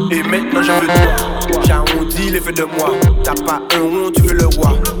eu. Et maintenant j'en veux toi. J'arrondis les feux de moi. T'as pas un rond, tu veux le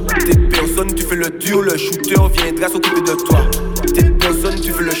roi. T'es personne, tu fais le dur. Le shooter viendra s'occuper de toi. T'es personne,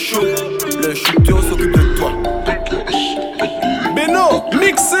 tu fais le show. Le shooter s'occupe de toi. Beno,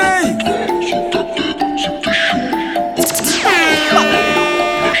 mixé.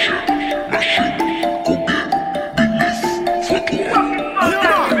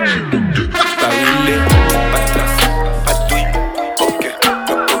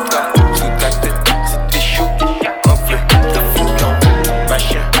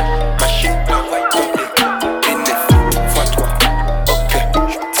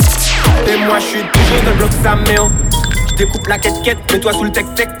 Moi je suis toujours dans le bloc sa mère. J'découpe la quête-quête, mets-toi sous le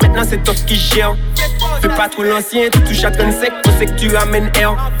tech-tech. Maintenant c'est toi qui gère. Fais pas trop l'ancien, tu touches à ton sec. On sait que tu amènes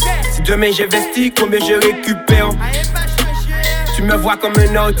air. Si demain j'investis, combien je récupère? Tu me vois comme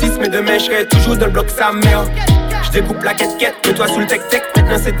un autiste, mais demain je serai toujours dans le bloc sa mère. J'découpe la quête-quête, mets-toi sous le tech-tech.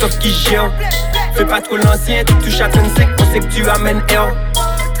 Maintenant c'est toi qui gère. Fais pas trop l'ancien, tu touches à ton sec. On sait que tu amènes air.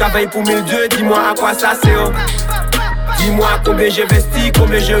 Travaille pour 1002, dis-moi à quoi ça sert. Dis-moi combien j'investis,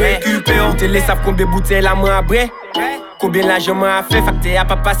 combien je récupère. Télé savent combien bouteilles la main après. Combien l'argent m'a fait, facteur a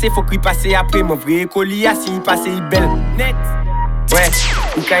pas passé, faut qu'il passe après. Mon vrai colis a si il passe, il belle. Net. Ouais,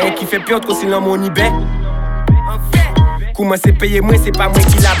 ou quand qui fait peur, trop si l'homme on y baie. Comment c'est payé, moi c'est pas moi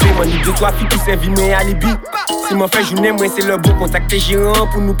qui l'a payé. Moi ni deux, trois filles qui servent mes alibi. Si m'en fait journée, moi c'est le bon contact gérant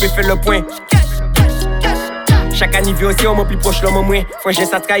pour nous faire le point. Chaque anniversaire, on m'a plus proche l'homme moins. Frangin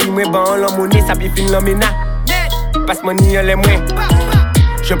ça trahit moi, ban l'homme monnaie, ça bien fin l'homme ménat. Passe mon nid, les moins.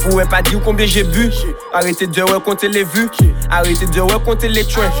 Je pourrais pas dire combien j'ai bu. Arrêtez de compter les vues. Arrêtez de compter les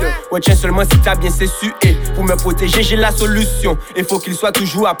trains. Retiens seulement si t'as bien su. Et pour me protéger, j'ai la solution. Il faut qu'il soit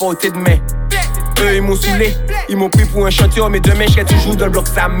toujours à portée de main. Eux ils m'ont saoulé, ils m'ont pris pour un chanteur. Mais demain je serai toujours dans le bloc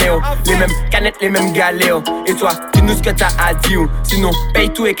sa mère. Les mêmes canettes, les mêmes galères. Et toi, dis-nous ce que t'as à dire. Sinon,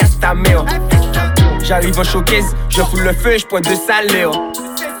 paye tout et casse ta mère. J'arrive en showcase, je fous le feu et je pointe de salaire.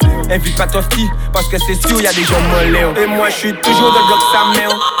 Invite pas ton fille, parce que c'est sûr y'a des gens mollets. Et moi je suis toujours dans le bloc sa mère.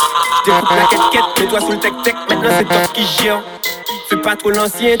 J'découpe la quête-quête, mets-toi sous le tech-tech. Maintenant c'est toi qui gère. Fais pas trop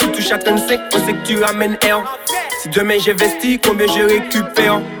l'ancien, tu touches à ton sec. On sait que tu ramènes air. Si demain j'investis, combien je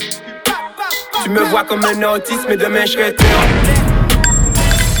récupère? Tu me vois comme un autiste, mais demain je serai terre.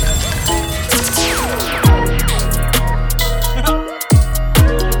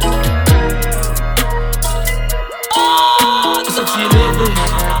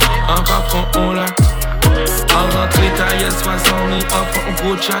 En rappant on l'a. En rentrée tailleuse 60 000 enfants en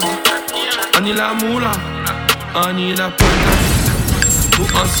gros chat. On y la moula, on y la patate. Pour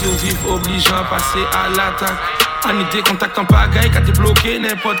en survivre obligeant passer à l'attaque. On y décontacte en pagaille, quand t'es bloqué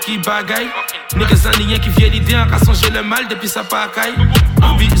n'importe qui bagaille. Niggas en rien qui vient l'idée en qu'à songer le mal depuis sa pagaille.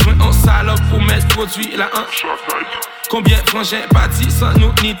 En besoin en salope pour mettre produit là en. Combien frangins partis sans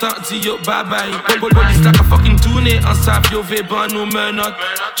nous ni tant dit yo bye bye. Police la ka fucking tourner en sape yo ve ban nous menottes.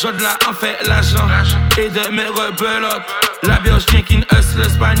 J'en là en fait l'argent et de mes rebelotes. La bioche bien qu'une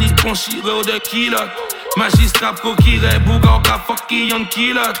hustleuse panique qu'on chire de kilote. Magistrat procureur bouga on ka fuck yon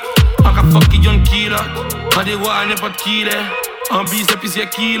kilote. On ka fuck yon kilote. On des rois n'importe qui l'est. En bise de plusieurs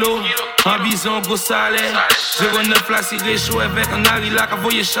kilos. En bise en gros salaire. 09 là si réchaud avec un ari là qu'a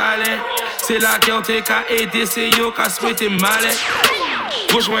voyé chalet. C'est là qu'on t'es qu'à aider, c'est yo qu'à souhaiter malais.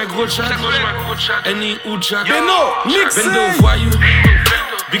 Rejoins gros chat, Eni ou Jack. Bendo voyou,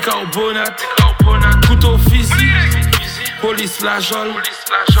 bicarbonate, couteau physique, police la jolle.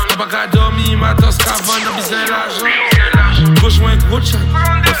 On va pas dormir, matos qu'avant n'a besoin l'argent. Rejoins gros chat.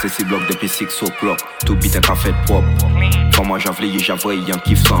 Bossé ces blocs depuis 6 o'clock, tout bit un café propre. Quand moi j'avais y'en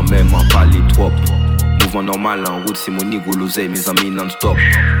kiff sans même en parler trop. Mouvement normal en route, c'est mon nigga l'oseille, mes amis non-stop.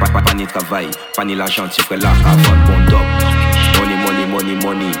 Pas ni travail, pas ni l'argent, tu ferais là avant bon top.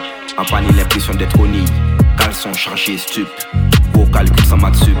 Money, en pas ni l'impression d'être honni. Caleçon chargé, stup, beau calcul sans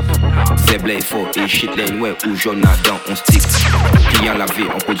mat sup. C'est blé fort et shit lane, ouais, ou jaune dans on stick. Client lavé,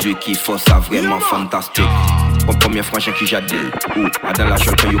 on produit qui faut ça vraiment fantastique. Mon premier frangin qui j'adore, ou dans la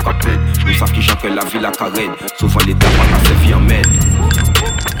chole quand yo capel. Nous savons qui j'en que la vie la carène. Souvent l'état pas qu'à vie en med.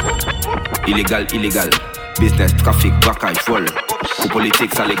 Illégal, business, trafic, braquage, vol. Pour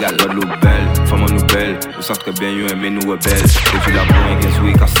politique, ça légal. L'autre nous belle, femme nous belle. Nous savons très bien, yo aimé nous rebelles. Et tu la bonne, qu'est-ce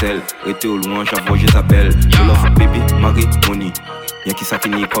que cassel. Restez au loin, j'avoue, j'isabelle. Je love baby, Marie, money. Y'a qui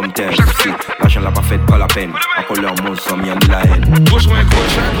s'atteigne comme terre. L'argent l'a pas fait, pas la peine. Encore leur mot, sans m'y en de la haine. Rejoins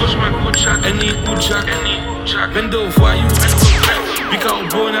gros chat, Eni ou Jack. Bendo voyou,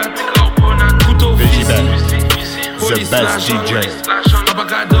 bicarbonate, couteau physique. Police la jolle. On va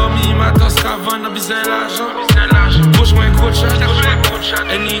pas dormir, matos qu'avant n'a besoin l'argent. Rejoins gros chat,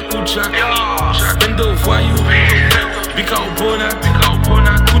 Eni ou Jack. Bendo voyou, bicarbonate,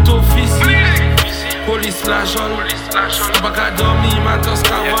 couteau physique. Police la jolle. On va pas dormir, matos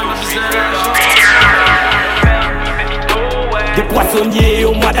qu'avant n'a besoin l'argent. Des poissonniers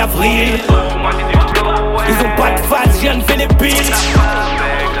au mois d'avril. Ils ont pas de face, je viens de Philippines.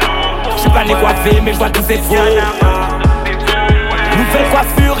 J'sais pas les coiffer, mais j'vois tous ces faux. Nouvelle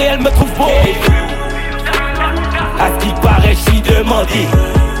coiffure et elle me trouve beau. À ce qui paraît, j'suis demandé.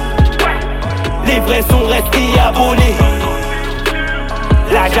 Les vrais sont restés abonnés.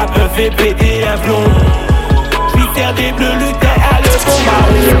 La jappe me fait péter un plomb. J'suis terre des bleus, le terre à le bon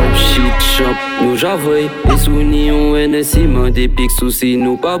marron. Shit show, champ, nous j'avoue. Et sous nion, NSI, des pics soucis,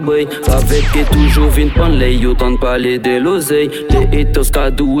 nous pas boy. Avec et toujours vin pan les autant de parler de l'oseille. Les étos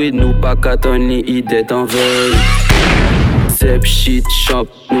cadoués, nous pas qu'attendre ni idée en veille. Sep shit shop,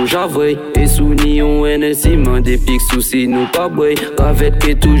 nous j'avoue. Et sous nion, NSI, des pics soucis, nous pas boy. Avec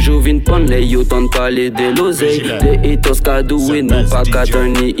et toujours vin pan les autant de parler de l'oseille. Les étos cadoués, nous pas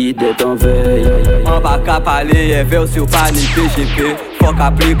qu'attendre ni idée en veille. On va qu'à parler, et vers sur pas ni PGP. Fuck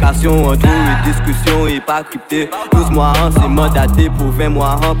application, en tout, et discussion, et pas crypté. 12 mois en, c'est mandaté pour 20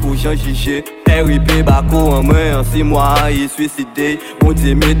 mois en, pour Jean JG. RIP, Bako en main, en 6 mois en, il est suicidé. Mon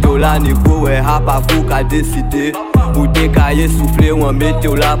Dieu, météo là, Nico, ouais, pas vous qu'à décider. Ou décailler, souffler, ou en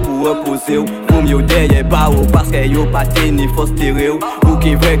météo là pour reposer. Pour mieux derrière, pas ou parce que yo pas ni faux stéréo. Ou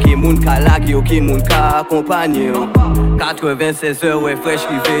qui veut qui moun kalak, yo qui moun ka accompagner. 96 heures, ouais, fraîche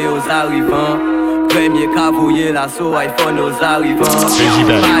rivé aux arrivants. Premier cavouiller, l'assaut iPhone aux arrivants.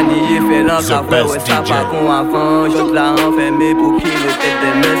 Panier, fait l'encavouer, ouais, ça pas qu'on avant. J'ouvre la enfermée pour qu'il le tête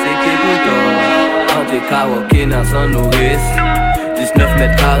des mains, c'est qui bouton. En des karaokés, dans son nourrice. 19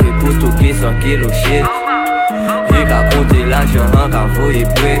 mètres carrés pour stocker 100 kilos shit. Et qu'à compter l'argent, en cavouille et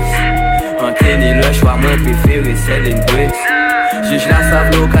bricks. En tennis, le choix, mon préféré, c'est les bricks. Juge la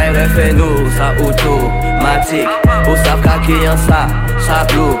save, l'eau, quand il refait nous, ça automatique. Au save, kaké, en ça,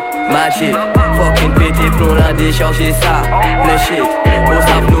 sablo. Magic, fucking pété plomb là décharger ça, plein shit. Au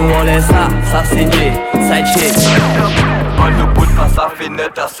sable nous on laisse ça signé, side shit. On nous bout face à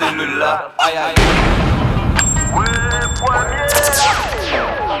fenêtre à cellule-là. Aïe aïe.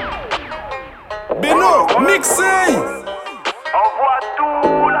 Beno, mixé.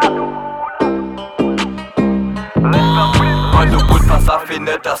 On nous bout face à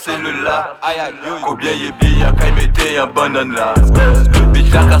fenêtre à cellule-là. Aïe aïe. Combien y'a bien quand il mettait un banane là.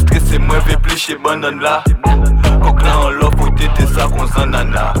 Bitch la castré c'est moi fait plus chez banane là. Coq là en l'offre pour t'aider ça qu'on s'en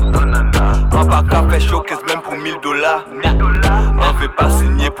nana. On pas qu'à faire showcase même pour $1000. On veut pas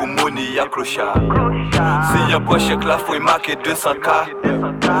signer pour money y'a clochard. Si y'a pas chèque là faut y marquer 200K.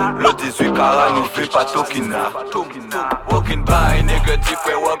 Le 18 carats nous fait pas tokina. Walking by négatif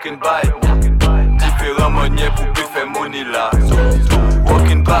ouais walking by. Différents manières pour plus faire money là.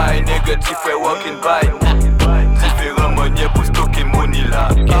 Walking by négatif ouais walking by. Différents manières pour stocker money là.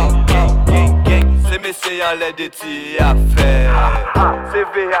 C'est messieurs en l'air de ti à faire. C'est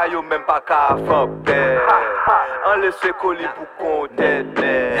VA yo même pas qu'à faire peur. On laisse coller pour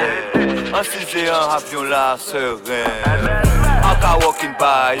contenir. En 6 en avion là serein. En ka walking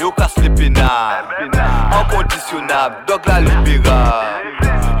by, yo ka sleeping out. En conditionnable, dog la libéral.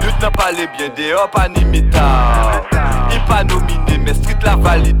 Lieutenant parle bien dehors, pas nimitable. Il pas nominé, mais street la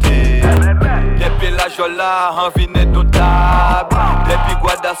validé. Les pélages là, en vinette notable. Les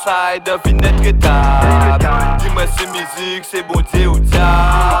piguadas side, en vinette rétable. Dis-moi c'est musique, c'est bon Dieu ou diable.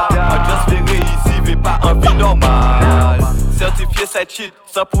 En transféré ici, mais pas en vie normale. Certifié 7 shit,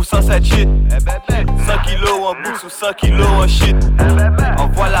 100% 7 shit. 100 kilos en books ou 100 kilos en shit.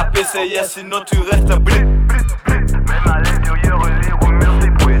 Envoie la PCS, sinon tu restes un blip.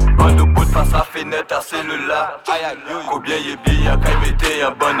 On nous bout face à fenêtre à cellule-là. Combien y'a bien quand il mettait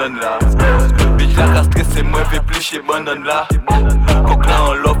un banane là. Bitch la castré c'est moi fait plus chez banane là. Coq là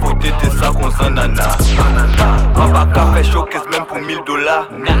en l'offre pour t'aider ça qu'on s'en nana. On va qu'à faire showcase même pour $1000.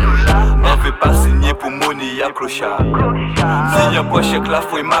 On veut pas signer pour money y'a clochard. Si y'a pas chèque là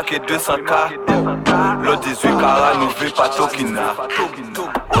faut y marquer 200K. Le 18 carats nous fait pas tokina.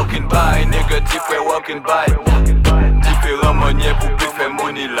 Walking by négatif ouais walking by. Différents manières pour plus faire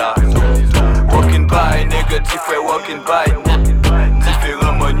money là. Walking by, négatif ouais walking by.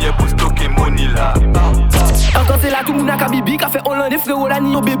 Différents manières pour stocker money là. Encore c'est là tout moun a kabibi, ka fait Hollande frérot la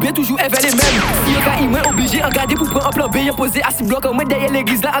ni yon bébé toujours ever les mêmes. Si yon ka imwen obligé en garder pour prendre un plan B, yon posé à 6 blocs en moi derrière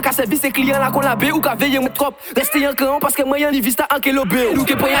l'église là, en ka service ses clients là qu'on la B ou ka veille yon trop. Restez en camp parce que moi yon vista en kelo B. Nous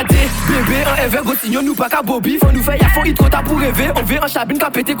qui poyade, bébé en ever gotignon nous pas ka bobi. Faut nous faire y'a fond il trop tard pour rêver. On veut en chabine ka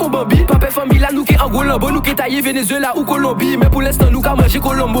pété qu'on bambi. Papa famille là nous qui en gros lambo, nous qui taillé Venezuela ou Colombie. Mais pour l'instant nous ka manger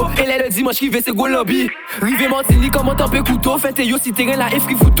Colombo. Et les le dimanche qui veut c'est Golombi. Rive Martinique comment t'en peux couteau. Faites yo si terrain là et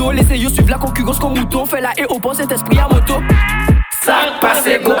free photo. Laissez yo suivre la concurrence comme mouton. Fait la et au pont cet esprit à moto. Ça passe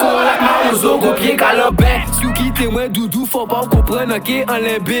coco la maouzo go pied calambé. Sou qui témoin doudou faut pas comprendre que en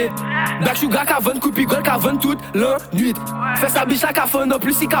limbé. Black sugar cavane coupi gol cavane toute la nuit. Fais sa biche la cafane non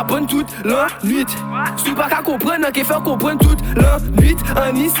plus si cavane toute la nuit. Sou pas qu'à comprendre que faire comprendre toute la nuit.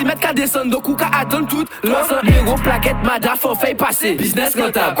 En ici mettre qu'à descendre donc ou qu'à attendre toute la sans héros plaquette madame faut faire passer. Business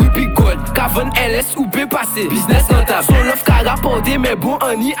rentable coupi gold cavane LS ou B passer. Business rentable son l'offre qu'à rapporter mais bon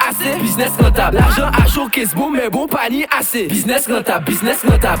en y assez. Business rentable l'argent à choquer c'est bon mais bon pas ni assez. Business rentable, business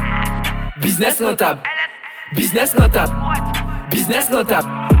rentable, business rentable, business rentable, business rentable,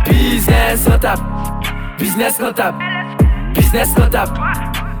 business rentable, business rentable, business rentable,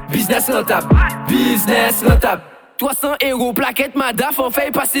 business rentable, business rentable. 300 € plaquette madaf, on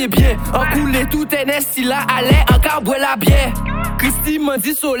fait passer bien. En coulé tout NS, si là allait, en carboie la bière. Christy,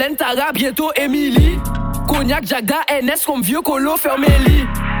 Mandy, Solène, Tara, bientôt Emily. Cognac, Jagda, NS, comme vieux colo, fermez-li.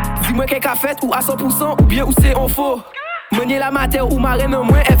 Dis-moi qu'elle a fait ou à 100% ou bien où c'est en faux. Mener la matière ou marraine en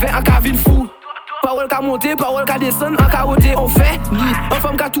moins, elle fait un cavine fou. Parole qu'a monté, parole qu'a descendre, en caroté, on fait. Ni, en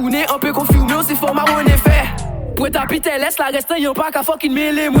femme qu'a tourné, on peut confirmer, on s'y forme on est fait. Pour taper tes laisse, la reste y'en pas qu'à fucking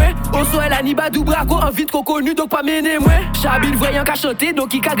mêler moi. Au soir la niba du braco, en vite qu'on connu, donc pas mener moi. Chabine voyant qu'à chanter,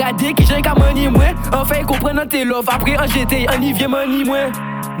 donc il qu'a gardé, qui j'ai qu'à manier moi. Enfin il comprend tes love, après en GT, en y vient manier moi.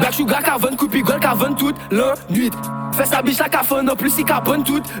 Black Sugar qu'a vend, coupi gold qu'a vend toute la nuit. Fais sa biche la qu'a fond, en plus il qu'a bonne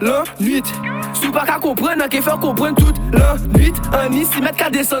toute la nuit. Sous pas qu'à comprendre, qu'à faire comprendre toute la nuit. En y 6 mètres qu'à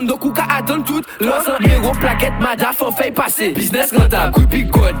descendre, donc ou qu'à attendre toute la 100 € plaquette, madaf, on fait passer. Business rentable, coupi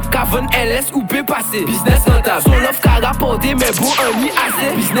gold, qu'a vend LS ou peut passer. Business rentable, son offre qu'a rapporté, mais bon, on y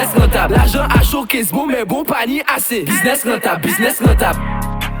assez. Business rentable, l'argent a choqué, c'est bon, mais bon, pas ni assez. Business rentable, business rentable,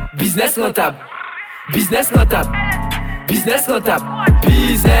 business rentable, business rentable, business rentable,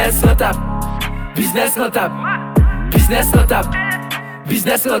 business rentable, business rentable, business rentable,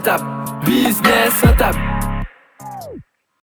 business rentable, business rentable.